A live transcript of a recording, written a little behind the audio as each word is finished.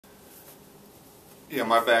Yeah,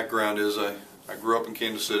 my background is I grew up in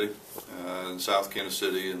Kansas City, in South Kansas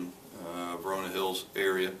City and Verona Hills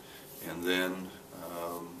area, and then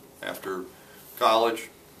after college,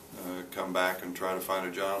 come back and try to find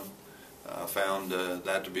a job. Found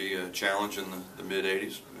that to be a challenge in the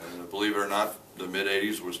mid-'80s. Believe it or not, the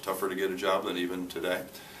mid-'80s was tougher to get a job than even today.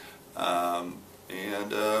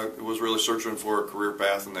 It was really searching for a career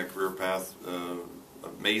path, and that career path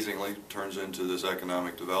amazingly turns into this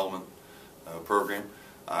economic development program.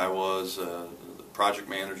 I was the project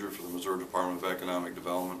manager for the Missouri Department of Economic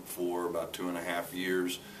Development for about 2.5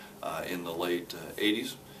 years in the late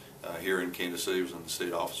 '80s. Here in Kansas City, I was in the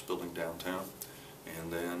state office building downtown,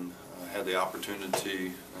 and then had the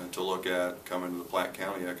opportunity to look at coming to the Platte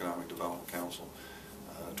County Economic Development Council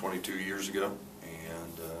 22 years ago,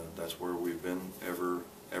 and that's where we've been ever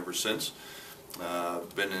since.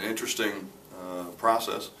 Been an interesting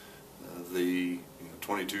process.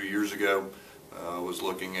 22 years ago was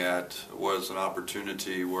looking at was an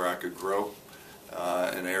opportunity where I could grow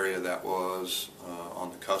an area that was on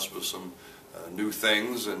the cusp of some new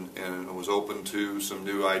things, and was open to some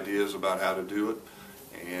new ideas about how to do it.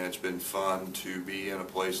 And it's been fun to be in a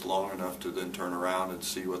place long enough to then turn around and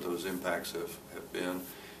see what those impacts have been,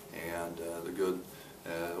 and the good.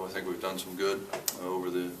 I think we've done some good over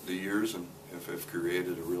the years, and have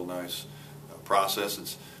created a real nice process.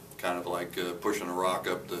 It's kind of like pushing a rock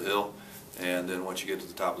up the hill, and then once you get to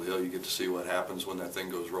the top of the hill, you get to see what happens when that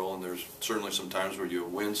thing goes rolling. There's certainly some times where you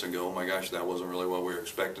wince and go, oh my gosh, that wasn't really what we were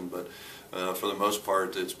expecting, but for the most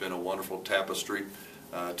part, it's been a wonderful tapestry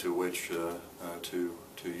to which to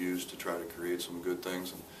use to try to create some good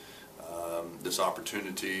things. And this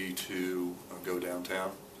opportunity to go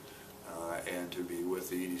downtown and to be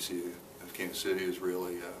with the EDC of Kansas City is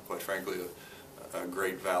really, quite frankly, a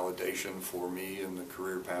great validation for me in the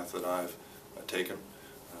career path that I've taken.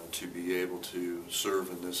 To be able to serve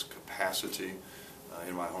in this capacity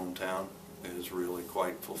in my hometown is really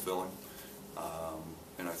quite fulfilling,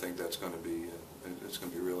 and I think that's going to be it's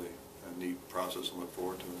going to be really a neat process and look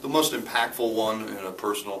forward to it. The most impactful one in a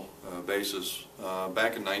personal basis,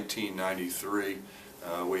 back in 1993,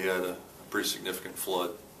 we had a pretty significant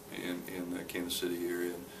flood in the Kansas City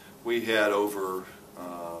area. And we had over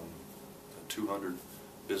 200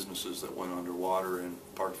 businesses that went underwater in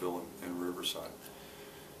Parkville and Riverside.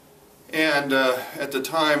 And at the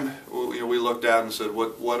time, we looked out and said,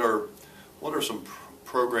 what are some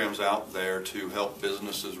programs out there to help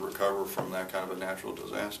businesses recover from that kind of a natural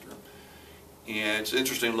disaster? And it's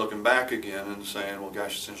interesting looking back again and saying, well,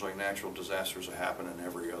 gosh, it seems like natural disasters are happening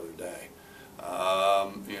every other day.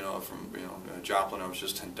 From Joplin, I was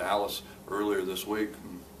just in Dallas earlier this week,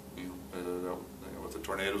 and, with the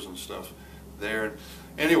tornadoes and stuff there.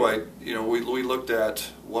 Anyway, we looked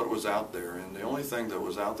at what was out there, and the only thing that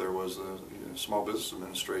was out there was the Small Business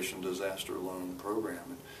Administration Disaster Loan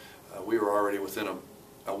Program. And we were already within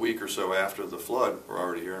a week or so after the flood, we're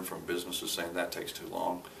already hearing from businesses saying that takes too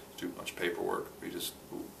long, it's too much paperwork. We just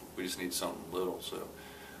need something little. So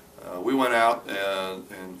we went out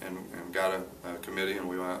and got a committee, and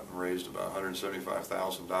we went out and raised about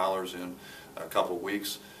 $175,000 in a couple of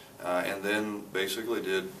weeks. And then basically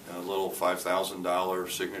did little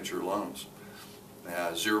 $5,000 signature loans,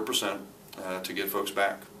 0% to get folks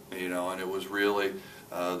back. And it was really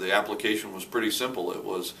the application was pretty simple. It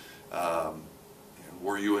was,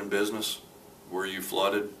 were you in business? Were you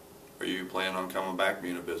flooded? Are you planning on coming back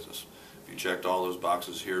being a business? If you checked all those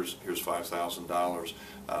boxes, here's $5,000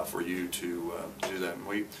 for you to do that. And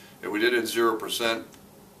we did it 0%.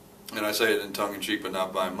 And I say it in tongue-in-cheek, but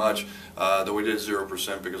not by much, that we did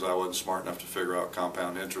 0% because I wasn't smart enough to figure out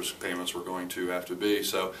compound interest payments were going to have to be.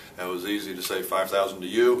 So it was easy to say $5,000 to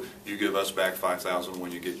you. You give us back $5,000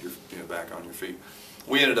 when you get your back on your feet.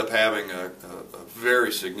 We ended up having a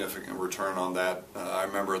very significant return on that. I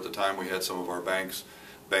remember at the time we had some of our bank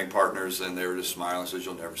partners, and they were just smiling and said,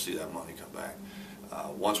 "You'll never see that money come back."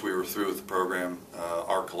 Once we were through with the program,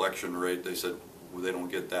 our collection rate, they said, well, they don't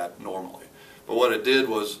get that normally. But what it did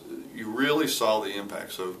was you really saw the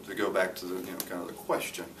impact. So to go back to the kind of the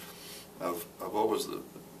question of what was the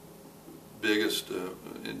biggest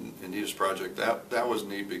and neatest project, that was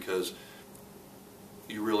neat because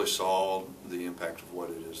you really saw the impact of what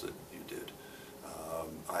it is that you did.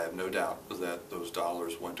 I have no doubt that those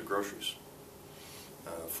dollars went to groceries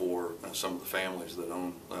for some of the families that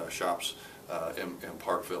own shops in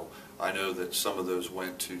Parkville. I know that some of those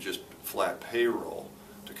went to just flat payroll,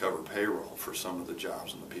 to cover payroll for some of the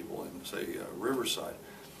jobs and the people in, say, Riverside,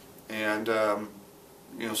 and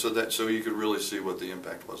so you could really see what the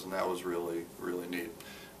impact was, and that was really neat.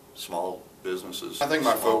 Small businesses. I think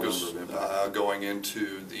my focus going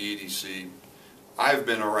into the EDC I've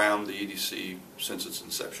been around the EDC since its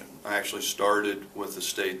inception. I actually started with the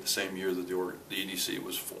state the same year that the EDC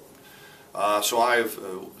was formed. So I've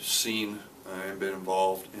seen and been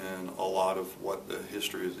involved in a lot of what the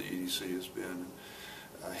history of the EDC has been.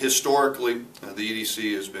 Historically, the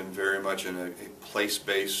EDC has been very much in a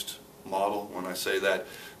place-based model. When I say that,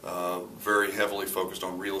 very heavily focused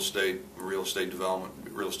on real estate development,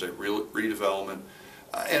 real estate redevelopment.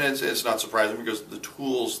 And it's not surprising because the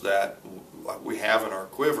tools that we have in our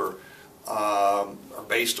quiver are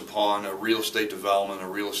based upon a real estate development, a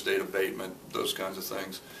real estate abatement, those kinds of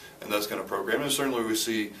things, and those kind of programs. And certainly we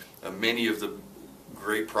see many of the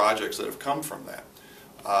great projects that have come from that.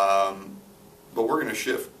 But we're going to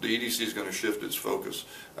shift. The EDC is going to shift its focus.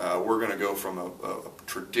 We're going to go from a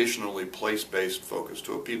traditionally place-based focus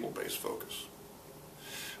to a people-based focus.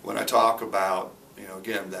 When I talk about,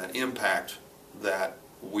 again, that impact that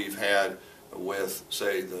we've had with,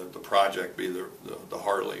 say, the project, be the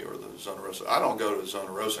Hartley or the Zona Rosa. I don't go to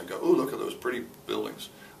Zona Rosa and go, "Ooh, look at those pretty buildings."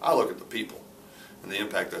 I look at the people and the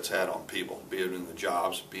impact that's had on people, be it in the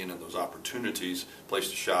jobs, being in those opportunities, place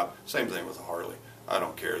to shop. Same thing with the Hartley. I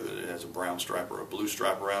don't care that it has a brown stripe or a blue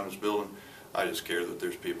stripe around its building. I just care that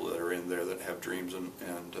there's people that are in there that have dreams and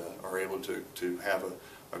are able to have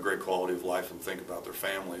a great quality of life and think about their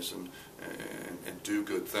families and do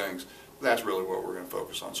good things. That's really what we're going to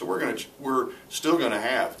focus on. So we're still going to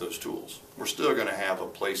have those tools. We're still going to have a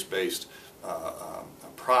place-based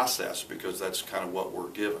process because that's kind of what we're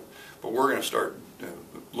given. But we're going to start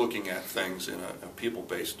looking at things in a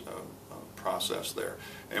people-based process there.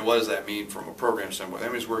 And what does that mean from a program standpoint?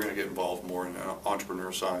 That means we're going to get involved more in the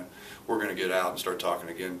entrepreneur side. We're going to get out and start talking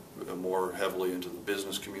again more heavily into the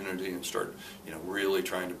business community and start, really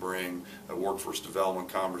trying to bring workforce development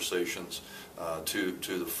conversations to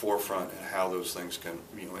the forefront and how those things can,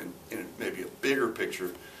 in maybe a bigger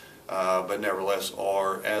picture, but nevertheless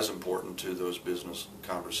are as important to those business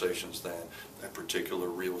conversations than a particular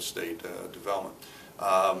real estate development.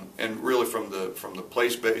 And really from the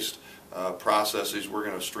place-based processes, we're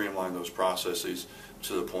going to streamline those processes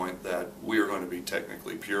to the point that we are going to be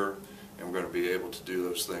technically pure, and we're going to be able to do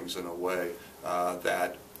those things in a way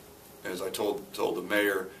that, as I told the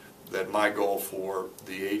mayor, that my goal for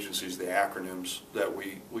the agencies, the acronyms that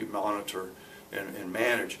we monitor and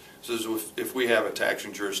manage, says if we have a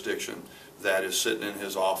taxing jurisdiction that is sitting in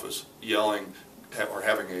his office yelling or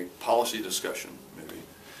having a policy discussion, maybe,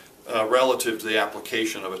 relative to the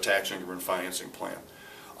application of a tax increment financing plan,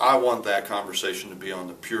 I want that conversation to be on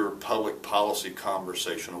the pure public policy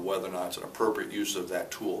conversation of whether or not it's an appropriate use of that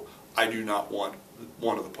tool. I do not want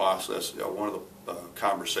one of the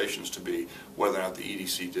conversations to be whether or not the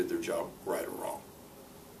EDC did their job right or wrong.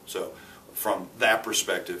 So from that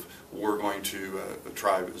perspective, we're going to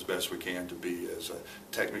try as best we can to be as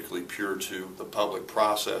technically pure to the public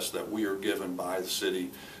process that we are given by the city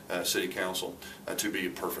council to be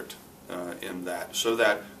perfect in that, so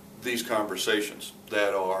that these conversations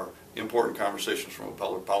that are important conversations from a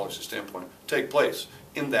public policy standpoint take place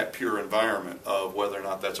in that pure environment of whether or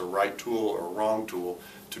not that's a right tool or a wrong tool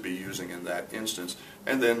to be using in that instance,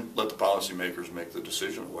 and then let the policymakers make the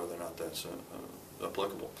decision of whether or not that's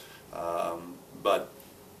applicable. But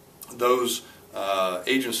those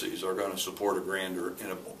agencies are going to support a grander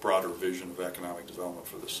and a broader vision of economic development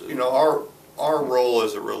for the city. Our role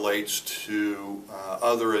as it relates to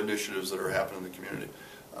other initiatives that are happening in the community.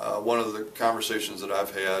 One of the conversations that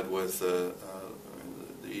I've had with the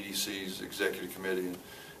EDC's executive committee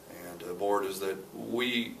and board is that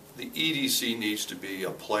the EDC needs to be a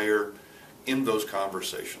player in those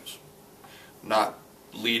conversations, not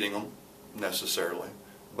leading them necessarily,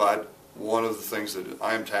 but one of the things that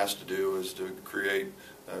I'm tasked to do is to create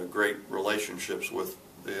great relationships with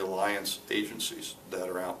the alliance agencies that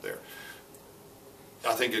are out there.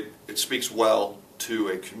 I think it speaks well to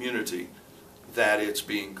a community that it's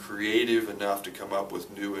being creative enough to come up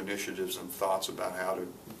with new initiatives and thoughts about how to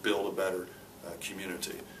build a better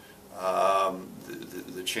community.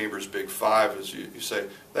 The Chamber's Big Five, as you say,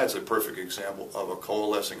 that's a perfect example of a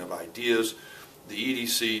coalescing of ideas. The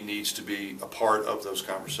EDC needs to be a part of those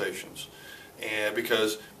conversations, and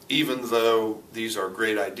because even though these are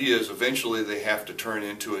great ideas, eventually they have to turn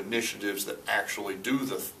into initiatives that actually do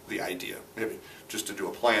the idea. Maybe just to do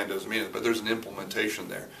a plan doesn't mean it, but there's an implementation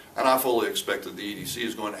there. And I fully expect that the EDC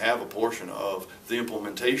is going to have a portion of the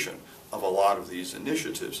implementation of a lot of these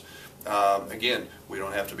initiatives. Again, we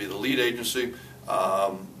don't have to be the lead agency,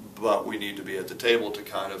 but we need to be at the table to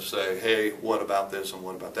kind of say, hey, what about this and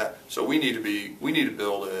what about that? So we need to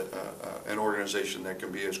build an organization that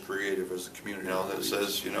can be as creative as the community. That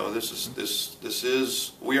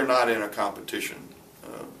says, we are not in a competition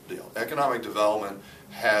deal. Economic development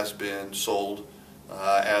has been sold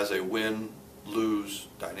as a win-lose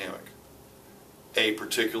dynamic. A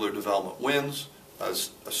particular development wins,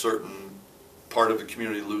 as a certain part of the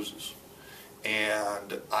community loses.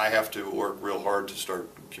 And I have to work real hard to start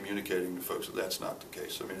communicating to folks that that's not the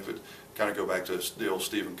case. I mean, if it kind of go back to the old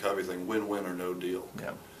Stephen Covey thing, win-win or no deal.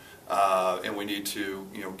 Yeah. And we need to,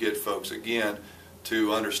 get folks again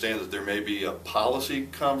to understand that there may be a policy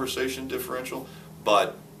conversation differential,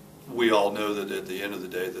 but we all know that at the end of the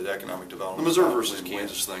day, that economic development, the Missouri versus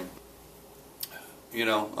Kansas thing, I'm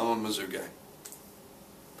a Mizzou guy.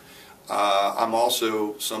 I'm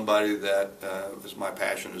also somebody that my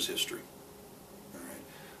passion is history. All right.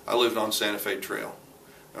 I lived on Santa Fe Trail.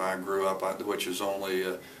 I grew up, which is only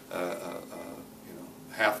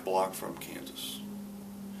half block from Kansas.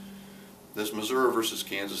 This Missouri versus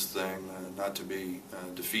Kansas thing, not to be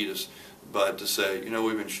defeatist, but to say,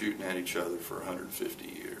 we've been shooting at each other for 150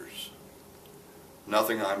 years.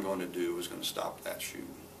 Nothing I'm going to do is going to stop that shooting.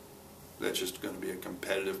 That's just going to be a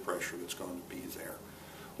competitive pressure that's going to be there.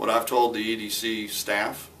 What I've told the EDC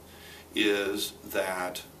staff is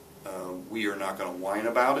that we are not going to whine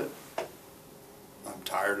about it. I'm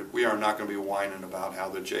tired. We are not going to be whining about how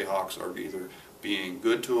the Jayhawks are either being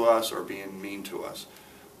good to us or being mean to us.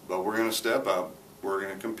 But we're going to step up. We're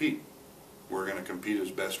going to compete. We're going to compete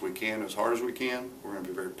as best we can, as hard as we can. We're going to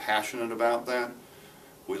be very passionate about that.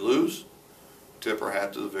 We lose, tip our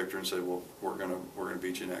hat to the victor and say, well, we're going to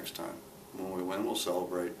beat you next time. When we win, we'll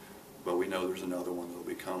celebrate. But we know there's another one that'll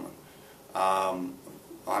be coming.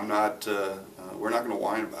 We're not going to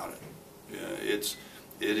whine about it.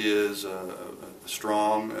 It is a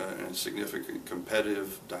strong and significant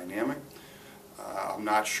competitive dynamic. I'm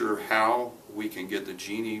not sure how we can get the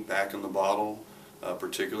genie back in the bottle,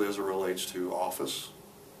 particularly as it relates to office.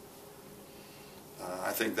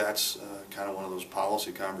 I think that's kind of one of those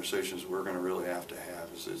policy conversations we're going to really have to have.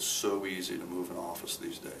 It's so easy to move an office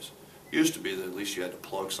these days. It used to be that at least you had to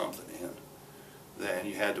plug something in. Then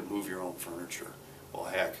you had to move your own furniture. Well,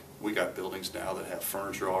 heck, we got buildings now that have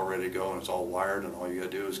furniture already going. It's all wired, and all you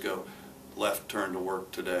got to do is go left turn to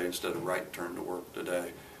work today instead of right turn to work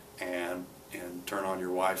today, and turn on your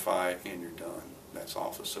Wi-Fi, and you're done. That's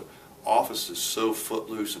Office. So Office is so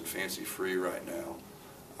footloose and fancy-free right now.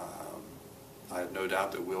 I have no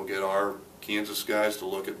doubt that we'll get our Kansas guys to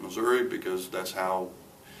look at Missouri because that's how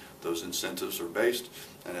those incentives are based,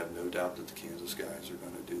 and I have no doubt that the Kansas guys are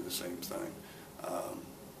going to do the same thing.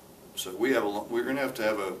 So we're going to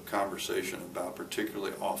have a conversation about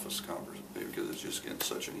particularly office conversation because it's just getting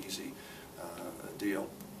such an easy deal.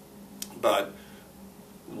 But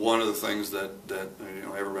one of the things that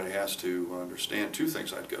everybody has to understand, two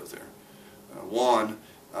things I'd go there. One,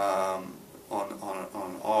 on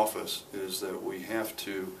office is that we have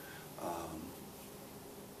to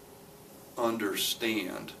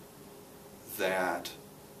understand that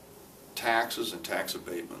taxes and tax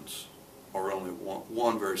abatements are only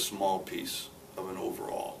one very small piece of an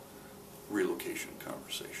overall relocation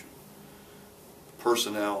conversation.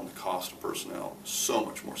 Personnel and the cost of personnel is so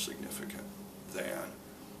much more significant than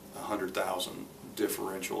 $100,000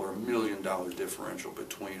 differential or $1 million differential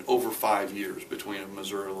over 5 years between a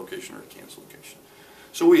Missouri location or a Kansas location.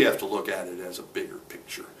 So we have to look at it as a bigger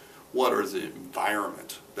picture. What are the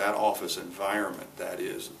environment, that office environment that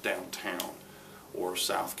is downtown or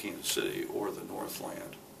South Kansas City or the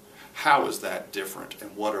Northland? How is that different,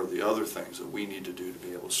 and what are the other things that we need to do to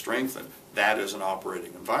be able to strengthen that as an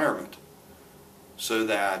operating environment so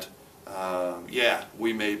that, yeah,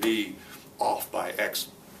 we may be off by X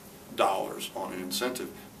dollars on an incentive,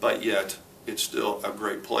 but yet it's still a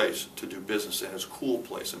great place to do business, and it's a cool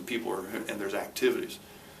place, and people are, and there's activities.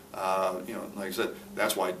 Like I said,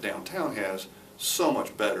 that's why downtown has so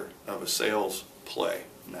much better of a sales play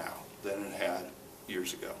now than it had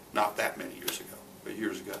years ago. Not that many years ago, but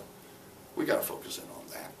years ago. We got to focus in on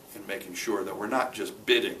that and making sure that we're not just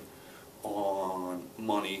bidding on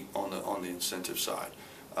money on the incentive side.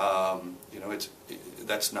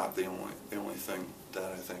 That's not the only thing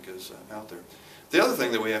that I think is out there. The other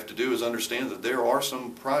thing that we have to do is understand that there are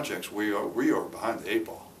some projects we are behind the 8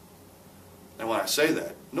 ball. And when I say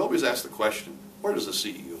that, nobody's asked the question, where does the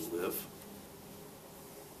CEO live?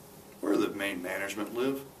 Where does the main management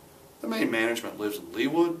live? The main management lives in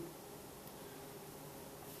Leawood.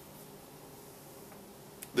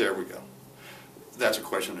 There we go. That's a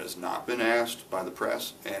question that has not been asked by the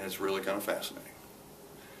press, and it's really kind of fascinating.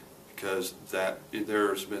 Because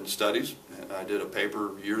there's been studies, and I did a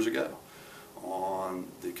paper years ago on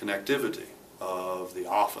the connectivity of the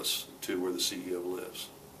office to where the CEO lives.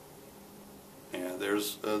 And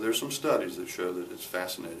there's some studies that show that it's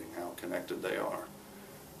fascinating how connected they are.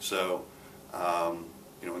 So,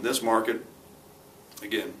 in this market,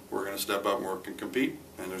 again, we're going to step up and we're going to compete,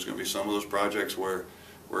 and there's going to be some of those projects where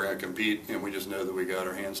we're going to compete and we just know that we got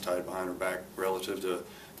our hands tied behind our back relative to,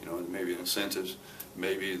 maybe incentives,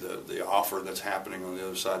 maybe the offer that's happening on the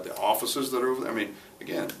other side, the offices that are over there. I mean,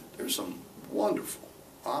 again, there's some wonderful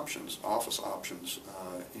options, office options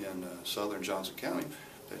in southern Johnson County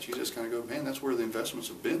that you just kind of go, man, that's where the investments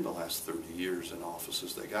have been the last 30 years in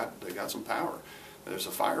offices. They got some power. There's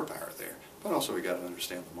a firepower there. But also we got to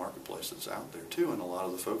understand the marketplace that's out there too, and a lot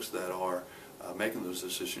of the folks that are making those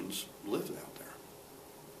decisions live out there.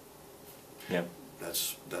 Yeah.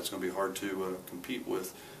 That's going to be hard to compete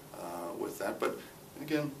with that. But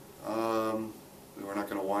again, we're not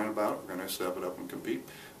going to whine about it. We're going to step it up and compete.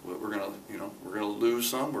 We're going to we're going to lose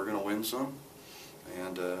some. We're going to win some,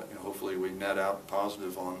 and hopefully we net out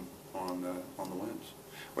positive on the wins.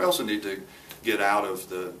 We also need to get out of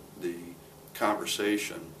the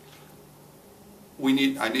conversation.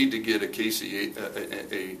 I need to get an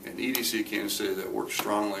EDC Kansas City that works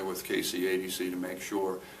strongly with KCADC to make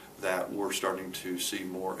sure that we're starting to see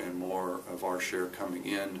more and more of our share coming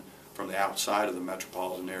in from the outside of the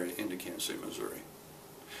metropolitan area into Kansas City, Missouri.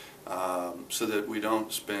 So that we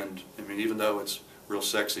don't spend, even though it's real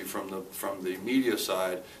sexy from the media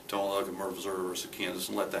side to only look at Missouri versus Kansas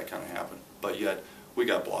and let that kind of happen, but yet we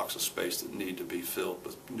got blocks of space that need to be filled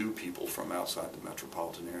with new people from outside the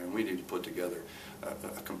metropolitan area, and we need to put together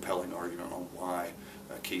a compelling argument on why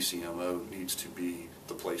KCMO needs to be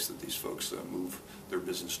the place that these folks move their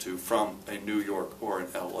business to from a New York or an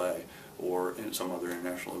LA or in some other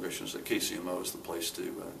international locations. That KCMO is the place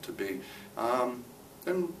to be. And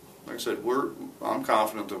like I said, I'm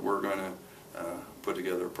confident that we're going to put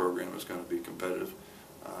together a program that's going to be competitive,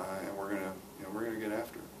 and we're going to get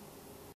after it.